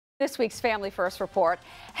This week's Family First Report.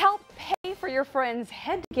 Help pay for your friend's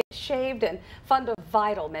head to get shaved and fund a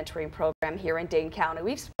vital mentoring program here in Dane County.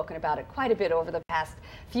 We've spoken about it quite a bit over the past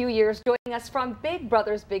few years. Joining us from Big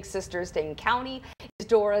Brothers Big Sisters Dane County is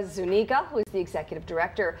Dora Zuniga, who is the executive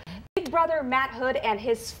director. Big brother Matt Hood and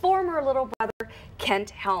his former little brother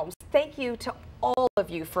Kent Helms. Thank you to all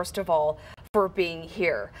of you, first of all, for being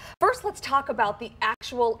here. First, let's talk about the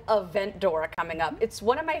actual event, Dora, coming up. It's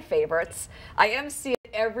one of my favorites. I MC it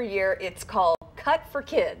every year. It's called Cut for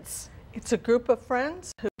Kids. It's a group of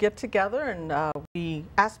friends who get together and we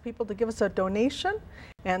ask people to give us a donation.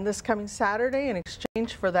 And this coming Saturday, in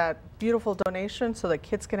exchange for that beautiful donation so that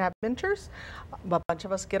kids can have mentors, a bunch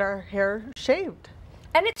of us get our hair shaved.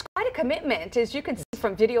 And it's quite a commitment, as you can see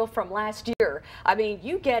from video from last year. I mean,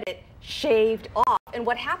 you get it shaved off, and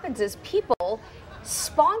what happens is people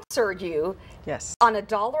sponsor you on a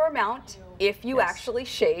dollar amount if you actually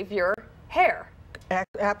shave your hair.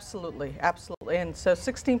 Absolutely, absolutely. And so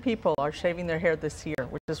 16 people are shaving their hair this year,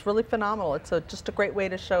 which is really phenomenal. It's just a great way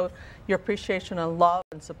to show your appreciation and love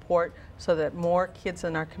and support so that more kids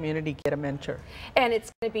in our community get a mentor. And it's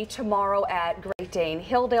going to be tomorrow at Great Dane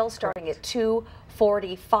Hilldale, starting at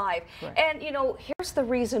 2:45. And you know, here's the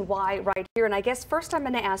reason why right here. And I guess first I'm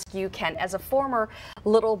going to ask you, Ken, as a former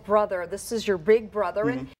little brother, this is your big brother,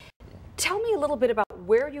 and tell me a little bit about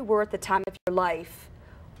where you were at the time of your life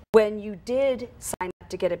when you did sign up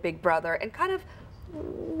to get a big brother, and kind of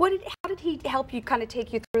how did he help you kind of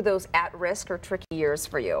take you through those at-risk or tricky years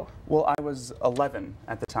for you? Well, I was 11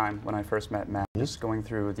 at the time when I first met Matt, just going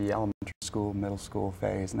through the elementary school, middle school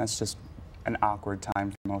phase, and that's just an awkward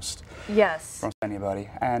time for most anybody.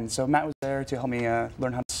 And so Matt was there to help me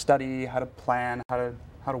learn how to study, how to plan, how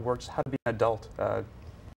to work, just how to be an adult,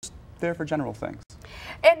 just there for general things.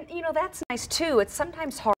 And you know, that's nice too. It's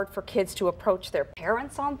sometimes hard for kids to approach their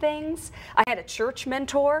parents on things. I had a church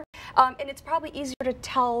mentor, and it's probably easier to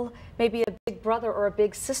tell maybe a big brother or a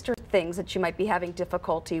big sister things that you might be having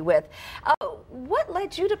difficulty with. What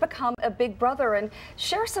led you to become a big brother, and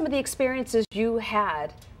share some of the experiences you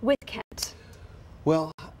had with Kent?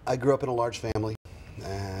 Well, I grew up in a large family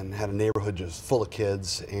and had a neighborhood just full of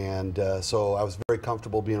kids, and so I was very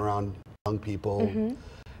comfortable being around young people.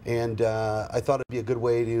 And I thought it'd be a good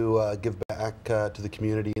way to give back to the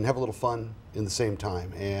community and have a little fun in the same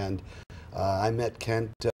time. And I met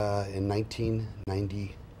Kent in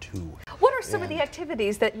 1992. What are some of the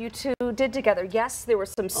activities that you two did together? Yes, there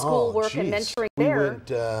was some school work and mentoring there.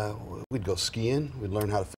 We'd go skiing. We'd learn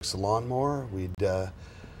how to fix the lawnmower.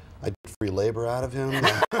 I did free labor out of him.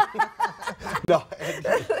 No.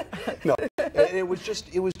 And it was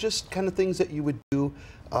just kind of things that you would do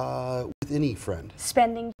with any friend.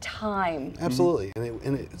 Spending time. Absolutely,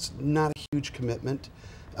 and it's not a huge commitment.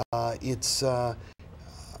 It's something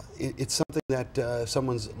that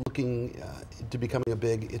someone's looking to becoming a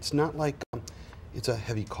big. It's not like it's a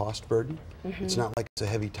heavy cost burden. It's not like it's a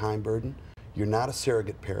heavy time burden. You're not a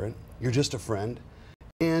surrogate parent. You're just a friend.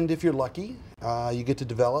 And if you're lucky, you get to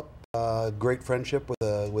develop a great friendship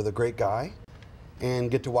with a great guy, and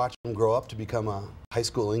get to watch him grow up to become a high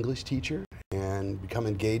school English teacher and become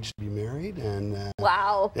engaged to be married. And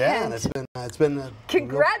wow, yeah, Kent. and it's been a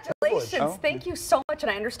congratulations. Thank you so much.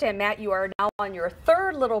 And I understand, Matt, you are now on your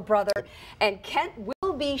third little brother, and Kent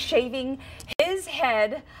will be shaving his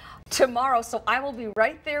head tomorrow, so I will be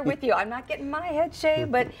right there with you. I'm not getting my head shaved,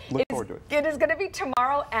 but it is going to be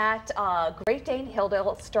tomorrow at Great Dane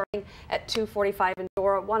Hilldale, starting at 2:45. And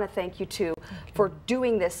Dora, I want to thank you too for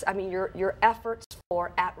doing this. I mean, your efforts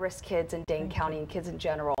for at-risk kids in Dane County and kids in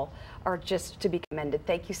general are just to be commended.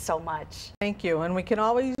 Thank you so much. Thank you, and we can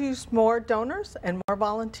always use more donors and more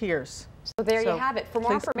volunteers. So there you have it. For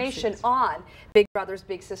more information on Big Brothers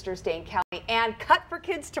Big Sisters Dane County and Cut for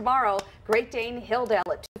Kids tomorrow, Great Dane Hilldale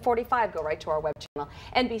at 2:45. Go right to our web channel,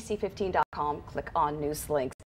 NBC15.com. Click on News Links.